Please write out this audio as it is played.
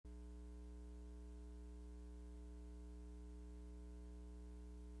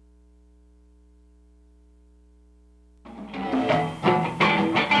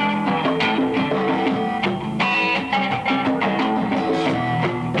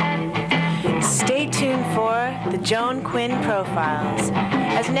Joan Quinn Profiles.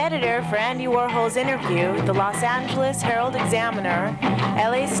 As an editor for Andy Warhol's Interview, the Los Angeles Herald-Examiner,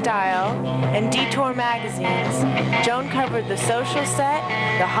 LA Style, and Detour magazines, Joan covered the social set,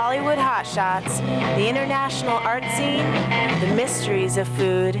 the Hollywood hotshots, the international art scene, the mysteries of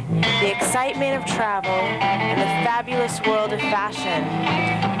food, the excitement of travel, and the fabulous world of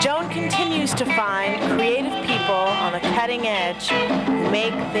fashion. Joan continues to find creative people on the cutting edge who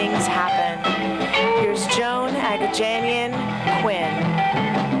make things happen. Here's Joan Quinn.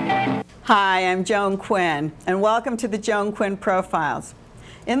 Hi, I'm Joan Quinn, and welcome to the Joan Quinn Profiles.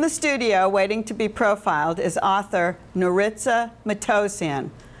 In the studio, waiting to be profiled, is author Nouritza Matossian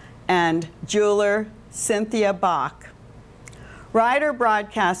and jeweler Cynthia Bach.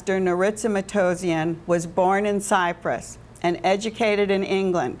 Writer-broadcaster Nouritza Matossian was born in Cyprus and educated in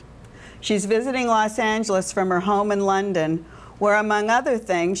England. She's visiting Los Angeles from her home in London, where, among other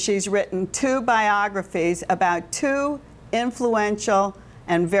things, she's written 2 biographies about 2 influential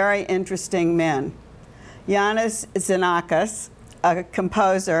and very interesting men, Yanis Xenakis, a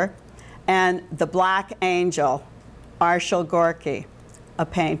composer, and the Black Angel, Arshil Gorky, a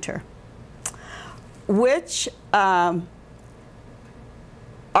painter. Which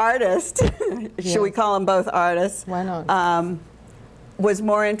artist, should we call them both artists? Why not? Was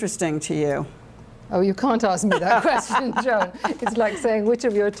more interesting to you? Oh, you can't ask me that question, Joan. It's like saying, which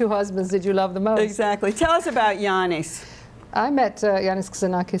of your 2 husbands did you love the most? Exactly. Tell us about Yanis. I met Yanis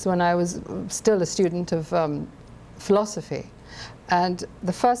Xenakis when I was still a student of philosophy. And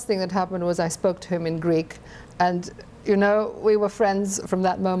the first thing that happened was I spoke to him in Greek. And, you know, we were friends from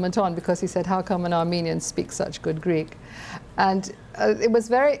that moment on because he said, how come an Armenian speaks such good Greek? And it was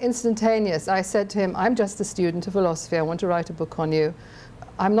very instantaneous. I said to him, I'm just a student of philosophy. I want to write a book on you.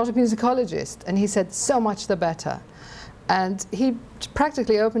 I'm not a musicologist. And he said, so much the better. And he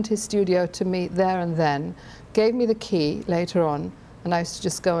practically opened his studio to me there and then, gave me the key later on, and I used to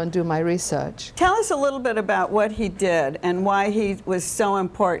just go and do my research. Tell us a little bit about what he did and why he was so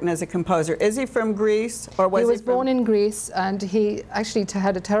important as a composer. Is he from Greece, or was he was born in Greece, and he actually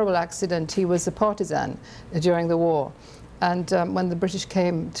had a terrible accident. He was a partisan during the war. And when the British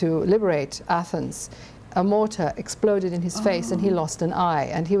came to liberate Athens, a mortar exploded in his face and he lost an eye,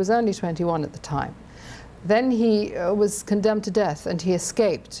 and he was only 21 at the time. Then he was condemned to death, and he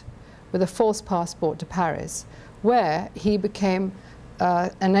escaped with a false passport to Paris, where he became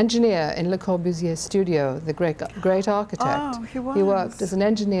an engineer in Le Corbusier's studio, the great architect. Oh, he was. He worked as an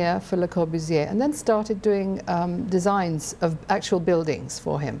engineer for Le Corbusier and then started doing designs of actual buildings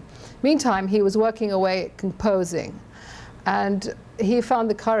for him. Meantime, he was working away at composing, and he found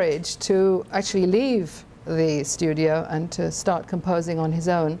the courage to actually leave the studio and to start composing on his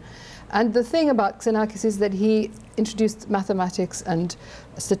own. And the thing about Xenakis is that he introduced mathematics and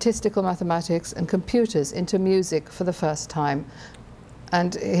statistical mathematics and computers into music for the first time.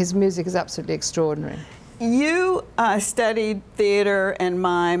 And his music is absolutely extraordinary. You studied theater and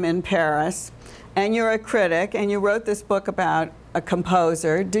mime in Paris, and you're a critic, and you wrote this book about a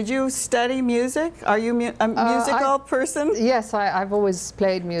composer. Did you study music? Are you a musical person? Yes, I've always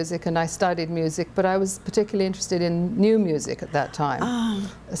played music and I studied music, but I was particularly interested in new music at that time.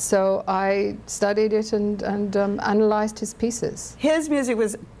 So I studied it and analyzed his pieces. His music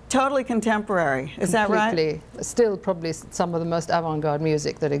was totally contemporary, is that right? Completely. Still probably some of the most avant-garde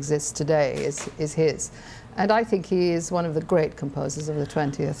music that exists today is his. And I think he is one of the great composers of the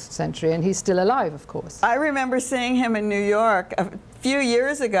 20th century, and he's still alive, of course. I remember seeing him in New York a few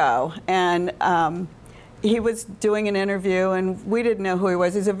years ago, and he was doing an interview, and we didn't know who he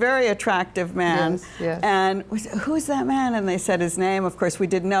was. He's a very attractive man. Yes, yes. And we said, who's that man? And they said his name. Of course, we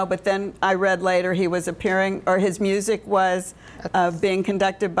didn't know, but then I read later he was appearing, or his music was being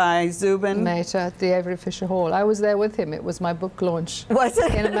conducted by Zubin Mehta at the Avery Fisher Hall. I was there with him. It was my book launch. Was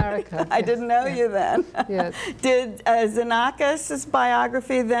it? In America. I didn't know you then. Yes. Did Xenakis'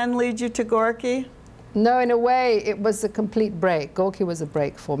 biography then lead you to Gorky? No, in a way, it was a complete break. Gorky was a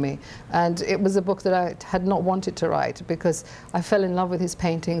break for me. And it was a book that I had not wanted to write because I fell in love with his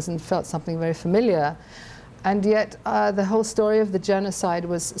paintings and felt something very familiar. And yet, the whole story of the genocide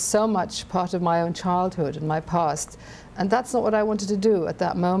was so much part of my own childhood and my past. And that's not what I wanted to do at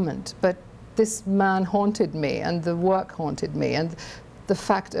that moment. But this man haunted me, and the work haunted me. And the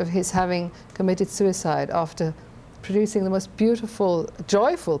fact of his having committed suicide after producing the most beautiful,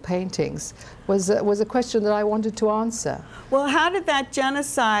 joyful paintings was a question that I wanted to answer. Well, how did that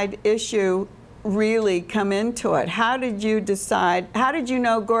genocide issue really come into it? How did you decide, how did you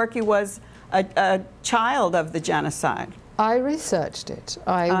know Gorky was a child of the genocide? I researched it.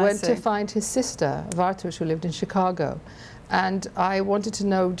 I went to find his sister, Vartush, who lived in Chicago. And I wanted to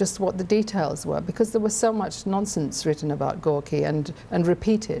know just what the details were, because there was so much nonsense written about Gorky and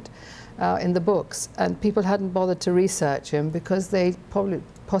repeated in the books. And people hadn't bothered to research him because they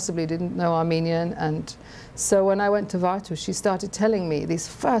possibly didn't know Armenian. And so when I went to Vartu, she started telling me these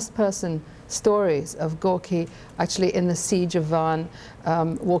first-person stories of Gorky actually in the siege of Van,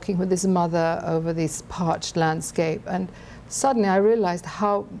 walking with his mother over this parched landscape. And suddenly I realized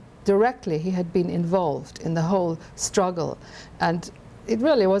how directly he had been involved in the whole struggle. And it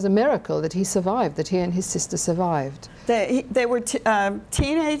really was a miracle that he survived, that he and his sister survived. They were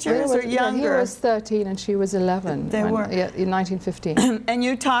teenagers or younger? Yeah, he was 13 and she was 11 They were. Yeah, in 1915. And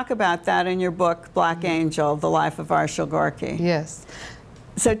you talk about that in your book, Black Angel, The Life of Arshil Gorky. Yes.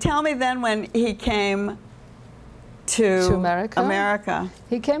 So tell me then when he came to America.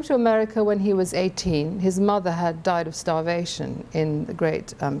 He came to America when he was 18. His mother had died of starvation in the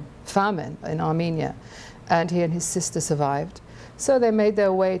great famine in Armenia, and he and his sister survived. So they made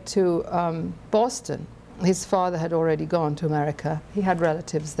their way to Boston. His father had already gone to America. He had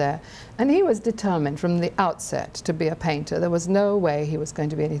relatives there. And he was determined from the outset to be a painter. There was no way he was going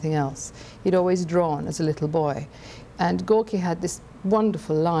to be anything else. He'd always drawn as a little boy. And Gorky had this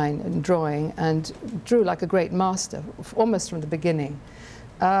wonderful line in drawing and drew like a great master, almost from the beginning.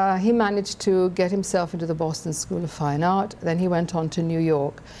 He managed to get himself into the Boston School of Fine Art. Then he went on to New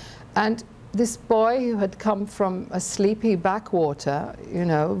York. And this boy who had come from a sleepy backwater, you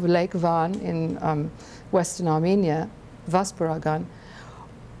know, Lake Van in Western Armenia, Vaspuragan,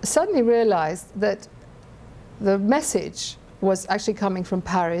 suddenly realized that the message was actually coming from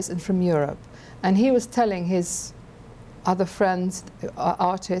Paris and from Europe. And he was telling his other friends,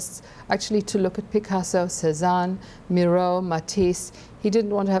 artists, actually to look at Picasso, Cézanne, Miro, Matisse. He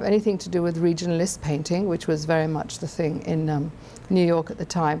didn't want to have anything to do with regionalist painting, which was very much the thing in New York at the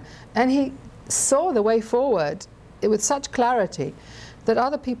time. And he saw the way forward with such clarity that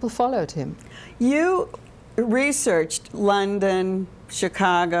other people followed him. You researched London,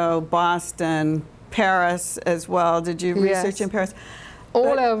 Chicago, Boston, Paris as well. Did you research in Paris?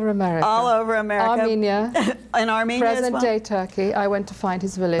 All over America. All over America. Armenia. In Armenia as well? Present-day Turkey. I went to find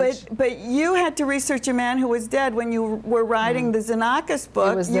his village. But you had to research a man who was dead when you were writing the Xenakis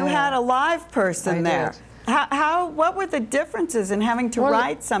book. You had a live person there. What were the differences in having to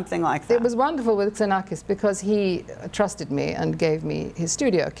write something like that? It was wonderful with Xenakis because he trusted me and gave me his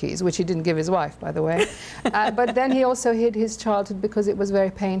studio keys, which he didn't give his wife, by the way. But then he also hid his childhood because it was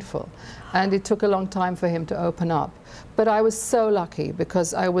very painful. And it took a long time for him to open up. But I was so lucky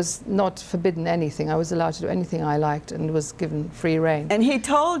because I was not forbidden anything. I was allowed to do anything I liked and was given free rein. And he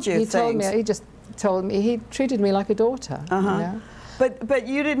told you things? He told me, he just told me, he treated me like a daughter. You know? But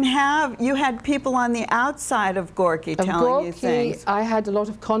you didn't have, you had people on the outside of Gorky telling you things. I had a lot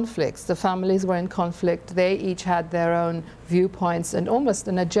of conflicts. The families were in conflict. They each had their own viewpoints and almost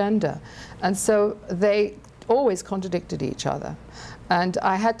an agenda. And so they always contradicted each other. And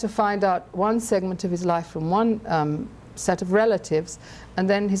I had to find out one segment of his life from one set of relatives, and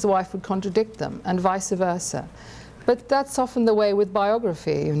then his wife would contradict them, and vice versa. But that's often the way with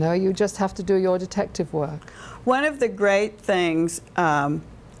biography, you know, you just have to do your detective work. One of the great things,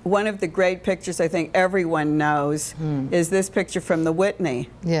 one of the great pictures I think everyone knows is this picture from the Whitney.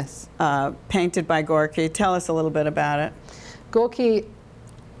 Yes. Painted by Gorky. Tell us a little bit about it. Gorky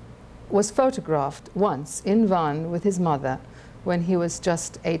was photographed once in Van with his mother when he was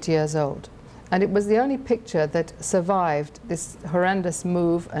just 8 years old. And it was the only picture that survived this horrendous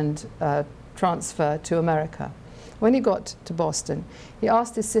move and transfer to America. When he got to Boston, he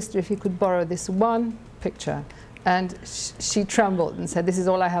asked his sister if he could borrow this one picture, and she trembled and said, "This is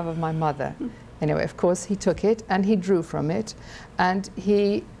all I have of my mother." Anyway, of course, he took it and he drew from it, and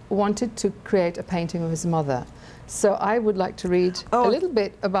he wanted to create a painting of his mother. So I would like to read a little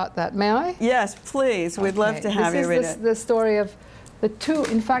bit about that. May I? Yes, please. We'd love to have you read it. This is the story of the two.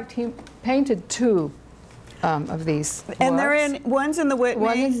 In fact, he painted two of these And works. they're in, one's in the Whitney.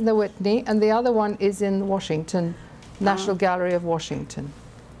 One is in the Whitney, and the other one is in Washington, National Gallery of Washington.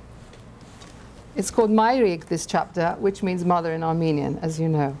 It's called Mayrig, this chapter, which means mother in Armenian, as you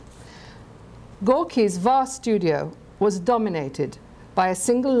know. Gorky's vast studio was dominated by a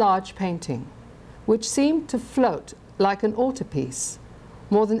single large painting, which seemed to float like an altarpiece.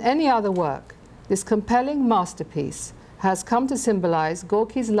 More than any other work, this compelling masterpiece has come to symbolize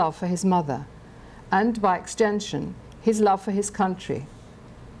Gorky's love for his mother, and by extension, his love for his country.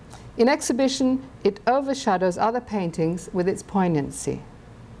 In exhibition, it overshadows other paintings with its poignancy.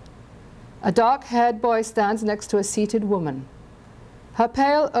 A dark-haired boy stands next to a seated woman. Her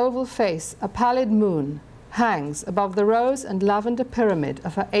pale oval face, a pallid moon, hangs above the rose and lavender pyramid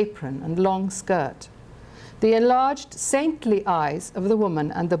of her apron and long skirt. The enlarged, saintly eyes of the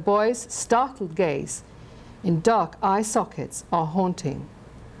woman and the boy's startled gaze in dark eye sockets are haunting.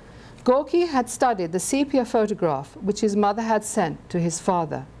 Gorky had studied the sepia photograph which his mother had sent to his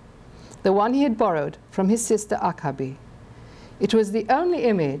father, the one he had borrowed from his sister Akabi. It was the only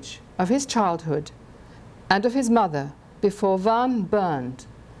image of his childhood and of his mother before Van burned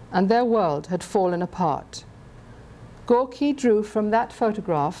and their world had fallen apart. Gorky drew from that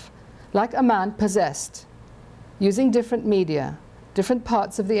photograph like a man possessed, using different media, different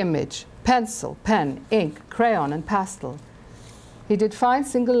parts of the image, pencil, pen, ink, crayon, and pastel. He did fine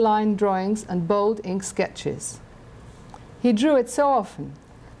single-line drawings and bold ink sketches. He drew it so often,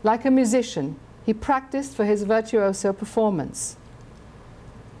 like a musician, he practiced for his virtuoso performance.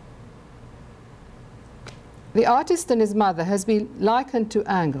 The artist and his mother has been likened to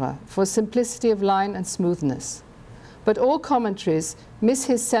Ingres for simplicity of line and smoothness, but all commentaries miss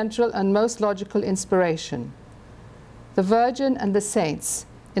his central and most logical inspiration, the Virgin and the Saints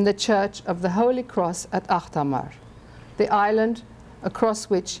in the Church of the Holy Cross at Achtamar, the island across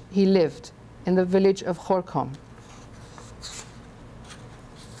which he lived in the village of Chorkom.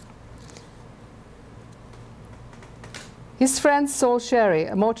 His friend Saul Sherry,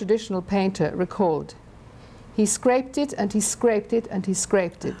 a more traditional painter, recalled, "He scraped it and he scraped it and he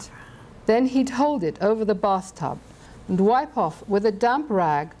scraped it. Then he'd hold it over the bathtub and wipe off with a damp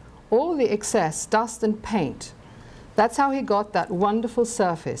rag all the excess dust and paint. That's how he got that wonderful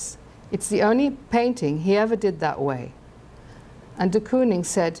surface. It's the only painting he ever did that way." And de Kooning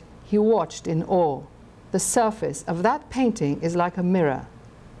said he watched in awe. "The surface of that painting is like a mirror.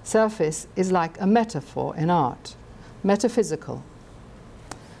 Surface is like a metaphor in art, metaphysical."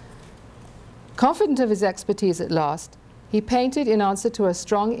 Confident of his expertise at last, he painted in answer to a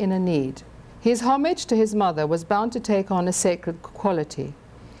strong inner need. His homage to his mother was bound to take on a sacred quality.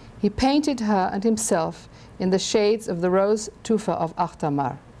 He painted her and himself in the shades of the rose tufa of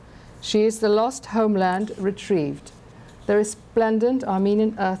Achtamar. She is the lost homeland retrieved, the resplendent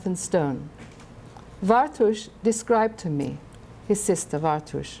Armenian earth and stone. Vartush described to me, his sister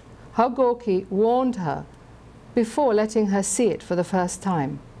Vartush, how Gorky warned her before letting her see it for the first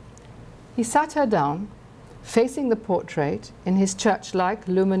time. He sat her down, facing the portrait in his church-like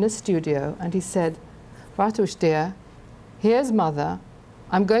luminous studio, and he said, "Vartush dear, here's Mother.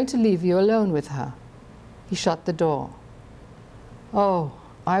 I'm going to leave you alone with her." He shut the door. Oh,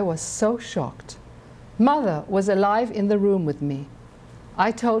 I was so shocked. Mother was alive in the room with me.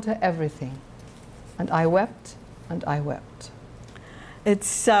 I told her everything, and I wept and I wept. It's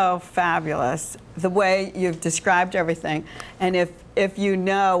so fabulous, the way you've described everything. And if you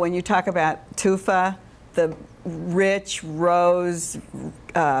know, when you talk about tufa, the rich rose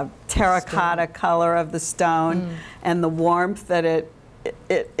terracotta color of the stone and the warmth that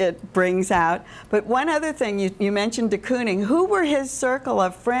it brings out. But one other thing, you mentioned de Kooning. Who were his circle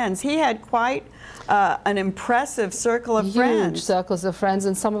of friends? He had quite an impressive circle of friends. Huge circles of friends,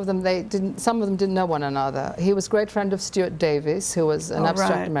 and some of them didn't know one another. He was a great friend of Stuart Davis, who was an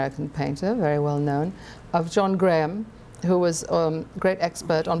abstract American painter, very well known, of John Graham, who was a great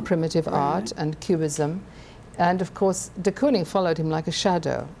expert on primitive art and cubism. And of course, de Kooning followed him like a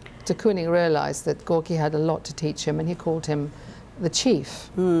shadow. De Kooning realized that Gorky had a lot to teach him, and he called him the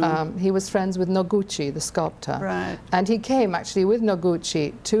chief. He was friends with Noguchi, the sculptor. Right. And he came actually with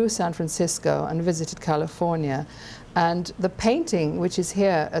Noguchi to San Francisco and visited California. And the painting, which is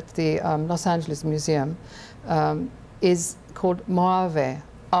here at the Los Angeles Museum, is called Mojave,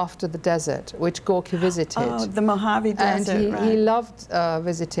 after the desert, which Gorky visited. Oh, the Mojave Desert, and he loved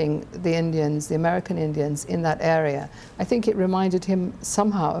visiting the Indians, the American Indians in that area. I think it reminded him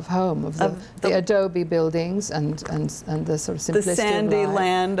somehow of home, of the adobe buildings and the sort of simplicity the sandy of life.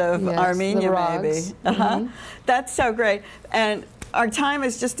 land of Armenia, maybe. That's so great. And our time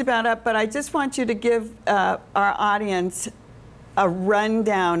is just about up, but I just want you to give our audience a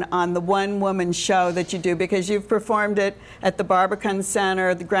rundown on the one-woman show that you do, because you've performed it at the Barbican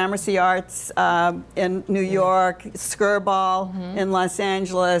Center, the Gramercy Arts in New York, Skirball in Los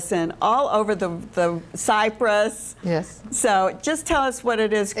Angeles, and all over the Cyprus. Yes. So just tell us what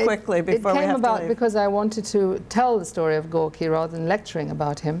it is quickly before we have to leave. It came about because I wanted to tell the story of Gorky rather than lecturing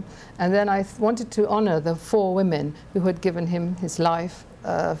about him, and then I wanted to honor the 4 women who had given him his life,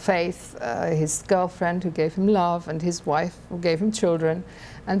 faith, his girlfriend who gave him love, and his wife who gave him children.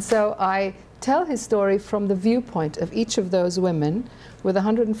 And so I tell his story from the viewpoint of each of those women with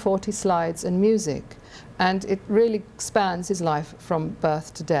 140 slides and music. And it really spans his life from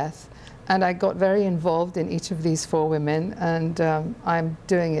birth to death. And I got very involved in each of these 4 women, and I'm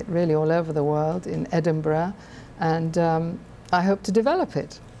doing it really all over the world, in Edinburgh, and I hope to develop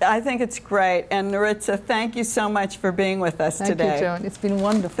it. I think it's great. And Nouritza, thank you so much for being with us today. Thank you, Joan. It's been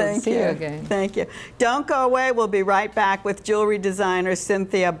wonderful to see you again. Thank you. Don't go away. We'll be right back with jewelry designer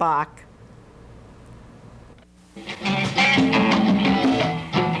Cynthia Bach.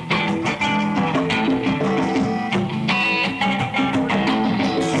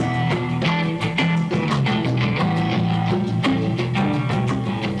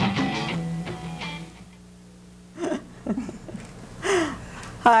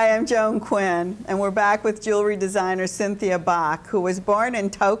 Hi, I'm Joan Quinn, and we're back with jewelry designer Cynthia Bach, who was born in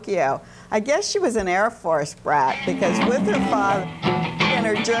Tokyo. I guess she was an Air Force brat, because with her father and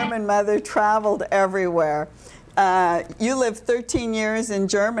her German mother traveled everywhere. You lived 13 years in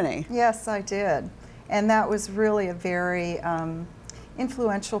Germany. Yes, I did. And that was really a very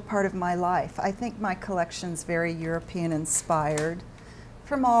influential part of my life. I think my collection's very European inspired,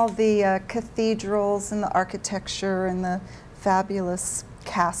 from all the cathedrals and the architecture and the fabulous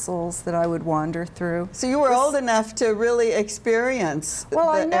castles that I would wander through. So you were old enough to really experience the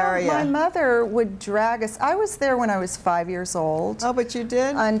area. My mother would drag us. I was there when I was 5 years old. Oh, but you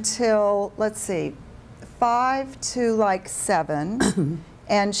did? Until, let's see, 5 to like 7.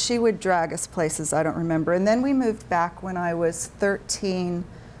 And she would drag us places I don't remember. And then we moved back when I was 13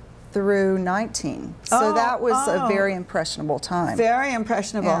 through 19. So that was a very impressionable time. Very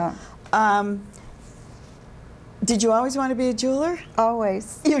impressionable. Yeah. Did you always want to be a jeweler?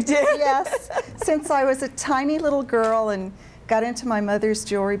 Always. You did? Yes. Since I was a tiny little girl and got into my mother's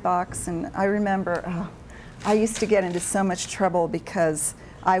jewelry box, and I remember I used to get into so much trouble because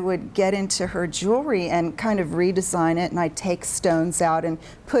I would get into her jewelry and kind of redesign it, and I'd take stones out and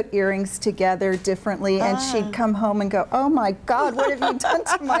put earrings together differently, and she'd come home and go, "Oh my God, what have you done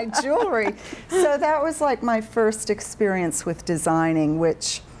to my jewelry?" So that was like my first experience with designing,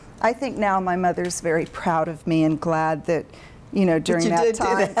 which I think now my mother's very proud of me and glad that, you know, during that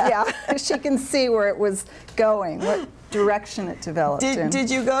time, yeah, she can see where it was going, what direction it developed in.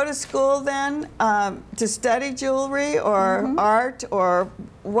 Did you go to school then to study jewelry or art, or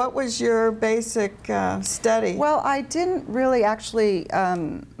what was your basic study? Well, I didn't really actually,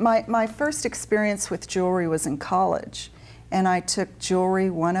 my first experience with jewelry was in college, and I took Jewelry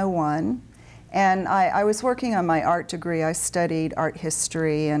 101. And I was working on my art degree. I studied art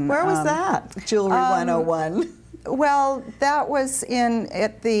history. And where was that, Jewelry 101? Well, that was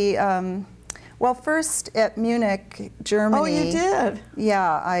at the, well, first at Munich, Germany. Oh, you did?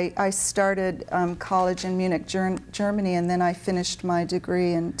 Yeah, I started college in Munich, Germany, and then I finished my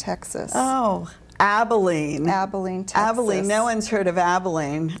degree in Texas. Oh, Abilene. Abilene, Texas. Abilene, no one's heard of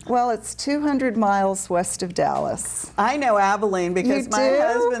Abilene. Well, it's 200 miles west of Dallas. I know Abilene because my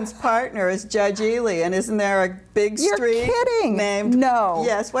husband's partner is Judge Ely, and isn't there a big street named? No.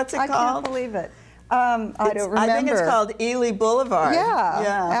 Yes, what's it called? I can't believe it. I don't remember. I think it's called Ely Boulevard.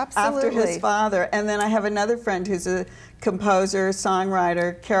 Yeah, absolutely. After his father. And then I have another friend who's a composer,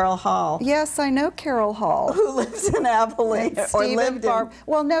 songwriter, Carol Hall. Yes, I know Carol Hall. Who lives in Abilene, or lived in.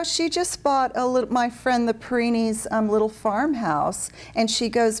 Well, no, she just bought my friend the Perini's little farmhouse, and she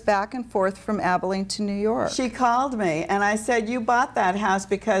goes back and forth from Abilene to New York. She called me, and I said, "You bought that house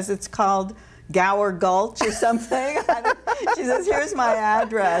because it's called Gower Gulch or something?" She says, "Here's my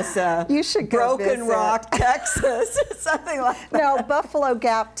address. You should go Broken Rock, Texas," something like that. No, Buffalo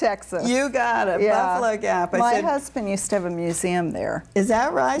Gap, Texas. You got it, yeah. Buffalo Gap. My husband used to have a museum there. Is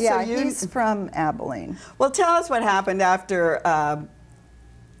that right? Yeah, so he's from Abilene. Well, tell us what happened after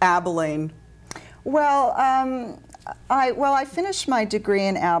Abilene. Well, I finished my degree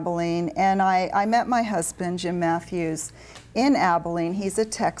in Abilene, and I met my husband, Jim Matthews, in Abilene. He's a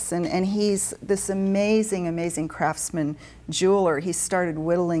Texan, and he's this amazing, amazing craftsman jeweler. He started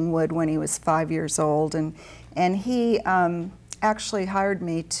whittling wood when he was 5 years old, and he actually hired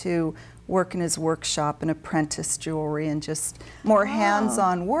me to work in his workshop and apprentice jewelry and just more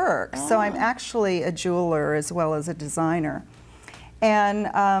hands-on work. So I'm actually a jeweler as well as a designer.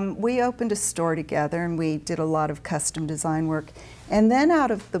 And we opened a store together, and we did a lot of custom design work. And then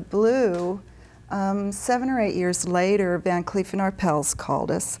out of the blue, 7 or 8 years later, Van Cleef & Arpels called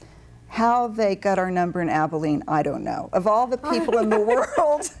us. How they got our number in Abilene, I don't know. Of all the people in the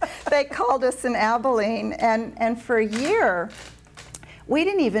world, they called us in Abilene. And for a year, we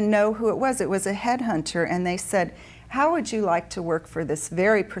didn't even know who it was. It was a headhunter, and they said, "How would you like to work for this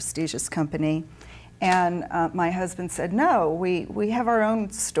very prestigious company?" And my husband said, "No, we have our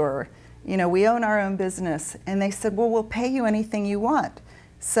own store. You know, we own our own business." And they said, "Well, we'll pay you anything you want."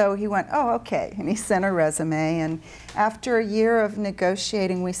 So he went, "Oh, okay," and he sent a resume, and after a year of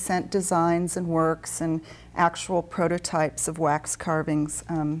negotiating, we sent designs and works and actual prototypes of wax carvings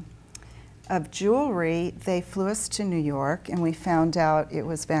of jewelry, they flew us to New York, and we found out it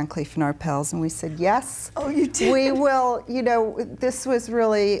was Van Cleef & Arpels, and we said, yes. Oh, you did? We will, you know, this was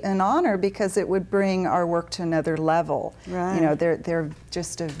really an honor because it would bring our work to another level. Right. You know, they're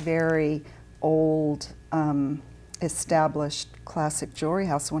just a very old, established classic jewelry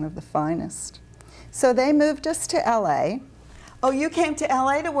house, one of the finest. So they moved us to LA. Oh, you came to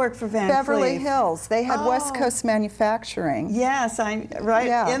LA to work for Van Cleef. Beverly Hills. They had West Coast Manufacturing. Yes,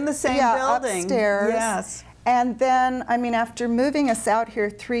 right in the same building. Upstairs. Yes. And then, I mean, after moving us out here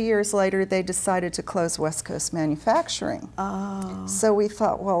 3 years later, they decided to close West Coast Manufacturing. Oh. So we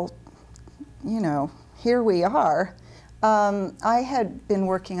thought, well, you know, here we are. I had been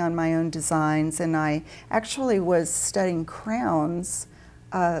working on my own designs, and I actually was studying crowns.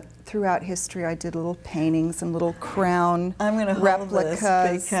 Throughout history, I did little paintings and little crown replicas. This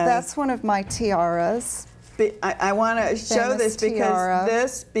because that's one of my tiaras. I want to show this because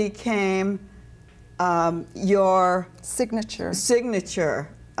this became your signature.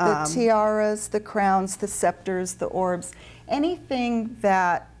 The tiaras, the crowns, the scepters, the orbs, anything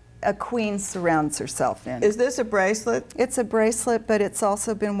that a queen surrounds herself in. Is this a bracelet? It's a bracelet, but it's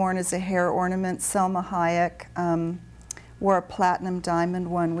also been worn as a hair ornament. Selma Hayek wore a platinum diamond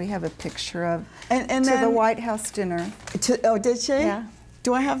one. We have a picture of and to the White House dinner. Oh, did she? Yeah.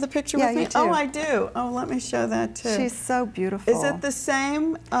 Do I have the picture with me? You do. Oh, I do. Oh, let me show that too. She's so beautiful. Is it the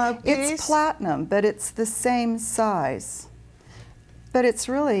same piece? It's platinum, but it's the same size. But it's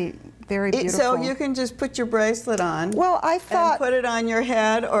really very beautiful. So you can just put your bracelet on. Well, I thought, and put it on your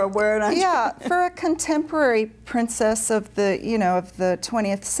head or wear it on. Yeah, for a contemporary princess of the, you know, of the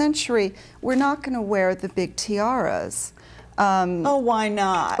 20th century, we're not going to wear the big tiaras. Oh, why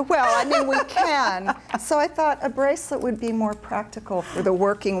not? Well, I mean, we can. So I thought a bracelet would be more practical for the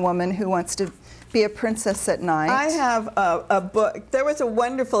working woman who wants to be a princess at night. I have a book. There was a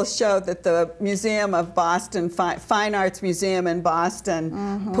wonderful show that the Museum of Boston, Fine Arts Museum in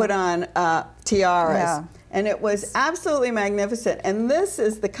Boston, put on tiaras. Yeah. And it was absolutely magnificent. And this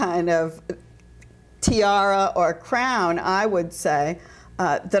is the kind of tiara or crown, I would say,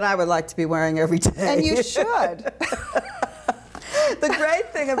 that I would like to be wearing every day. And you should. The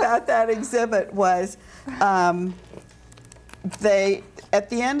great thing about that exhibit was at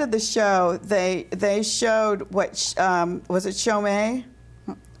the end of the show, they showed what, was it Chaumet?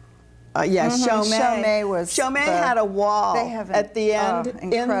 Yeah, Chaumet. Chaumet had a wall at the end.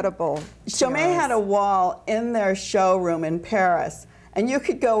 Incredible. Chaumet had a wall in their showroom in Paris, and you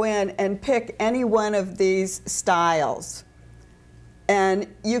could go in and pick any one of these styles. And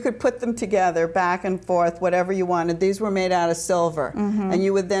you could put them together back and forth, whatever you wanted. These were made out of silver. And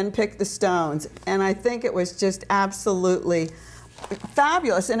you would then pick the stones. And I think it was just absolutely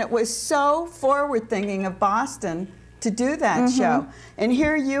fabulous. And it was so forward-thinking of Boston to do that show. And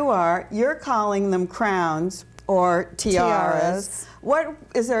here you are, you're calling them crowns or tiaras. What,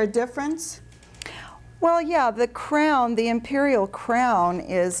 is there a difference? Well, yeah, the crown, the imperial crown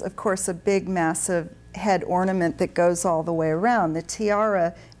is, of course, a big, massive head ornament that goes all the way around. The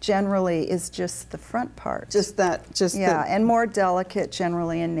tiara generally is just the front part. And more delicate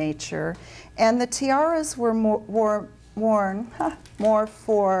generally in nature. And the tiaras were worn more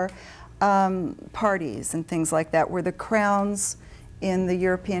for parties and things like that, where the crowns in the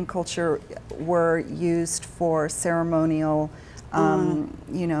European culture were used for ceremonial,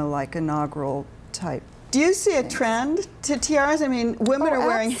 you know, like inaugural type. Do you see a trend to tiaras? I mean, women are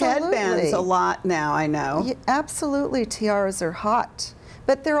wearing headbands a lot now, I know. Yeah, absolutely, tiaras are hot.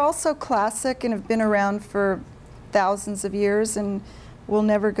 But they're also classic and have been around for thousands of years and will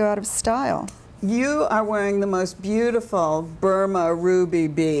never go out of style. You are wearing the most beautiful Burma ruby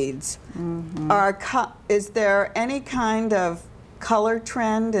beads. Is there any kind of color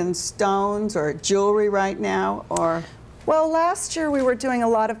trend in stones or jewelry right now, or? Well, last year we were doing a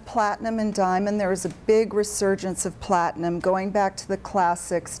lot of platinum and diamond. There was a big resurgence of platinum, going back to the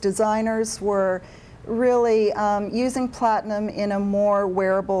classics. Designers were really using platinum in a more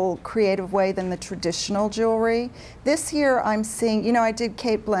wearable, creative way than the traditional jewelry. This year I'm seeing, you know, I did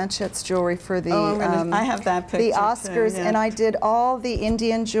Cate Blanchett's jewelry for the I have that picture the Oscars, too, yeah. And I did all the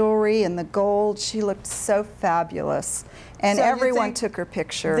Indian jewelry and the gold. She looked so fabulous. And so everyone took her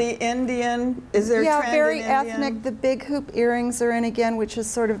picture. The Indian, is there a trend very in ethnic. Indian? The big hoop earrings are in again, which is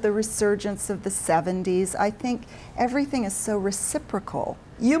sort of the resurgence of the 70s. I think everything is so reciprocal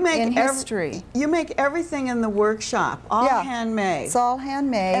in history. You make everything in the workshop, all handmade. It's all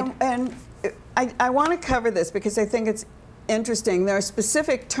handmade. And I want to cover this because I think it's interesting. There are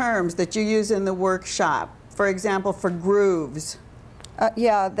specific terms that you use in the workshop. For example, for grooves.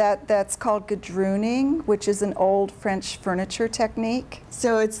 Yeah, that's called gadrooning, which is an old French furniture technique.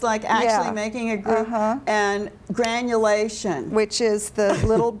 So it's like actually making a group, and granulation. Which is the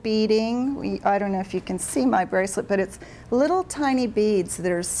little beading. I don't know if you can see my bracelet, but it's little tiny beads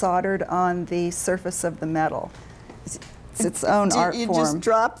that are soldered on the surface of the metal. It's its own art form. You just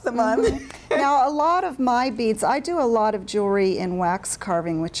drop them on? Now, a lot of my beads, I do a lot of jewelry in wax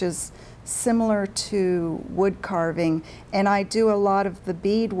carving, which is similar to wood carving, and I do a lot of the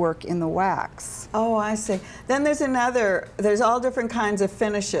bead work in the wax. Oh, I see. Then there's all different kinds of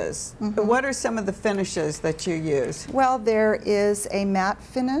finishes. What are some of the finishes that you use? Well, there is a matte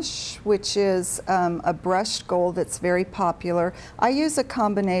finish, which is a brushed gold that's very popular. I use a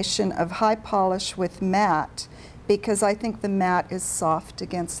combination of high polish with matte, because I think the matte is soft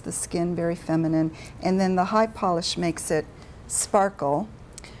against the skin, very feminine, and then the high polish makes it sparkle.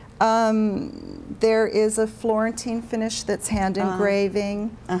 There is a Florentine finish that's hand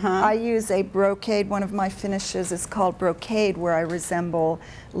engraving. I use a brocade. One of my finishes is called brocade, where I resemble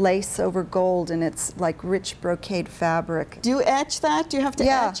lace over gold, and it's like rich brocade fabric. Do you etch that? Do you have to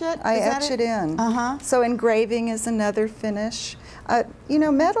etch it? I etch it in. So engraving is another finish. You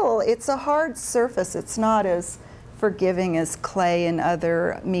know, metal, it's a hard surface. It's not as forgiving as clay and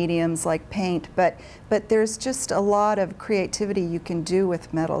other mediums like paint, but there's just a lot of creativity you can do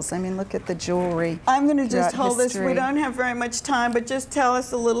with metals. I mean, look at the jewelry. I'm going to just hold this. We don't have very much time, but just tell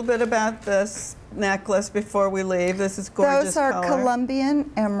us a little bit about this necklace before we leave. This is gorgeous. Those are Colombian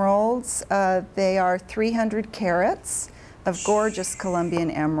emeralds. They are 300 carats of gorgeous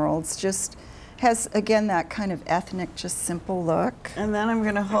Colombian emeralds. Just has, again, that kind of ethnic, just simple look. And then I'm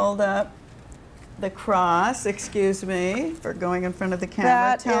going to hold up the cross, excuse me, for going in front of the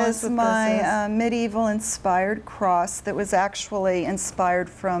camera. That is my medieval inspired cross that was actually inspired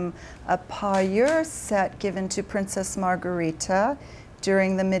from a paillure set given to Princess Margarita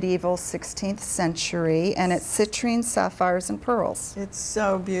during the medieval 16th century, and it's citrine, sapphires, and pearls. It's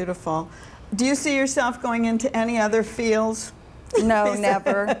so beautiful. Do you see yourself going into any other fields? No,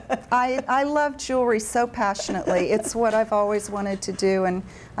 never. I love jewelry so passionately. It's what I've always wanted to do, and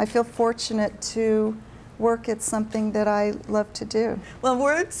I feel fortunate to work at something that I love to do. Well,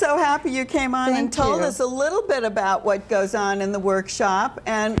 we're so happy you came on and told us a little bit about what goes on in the workshop.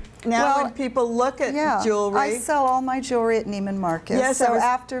 And now when people look at jewelry... I sell all my jewelry at Neiman Marcus. Yes, so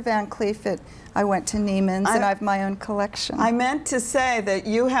after Van Cleef, I went to Neiman's, and I have my own collection. I meant to say that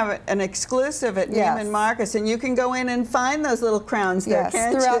you have an exclusive at Neiman Marcus, and you can go in and find those little crowns there,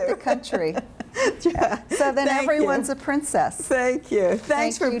 can't you? Throughout the country. So then everyone's a princess. Thank you.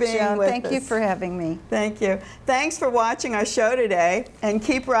 Thanks for being Joan. with us. Thank you for having me. Thank you. Thanks for watching our show today, and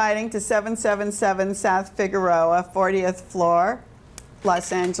keep writing to 777 South Figueroa, 40th floor,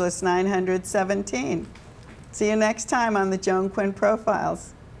 Los Angeles 917. See you next time on the Joan Quinn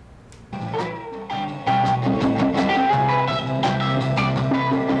Profiles.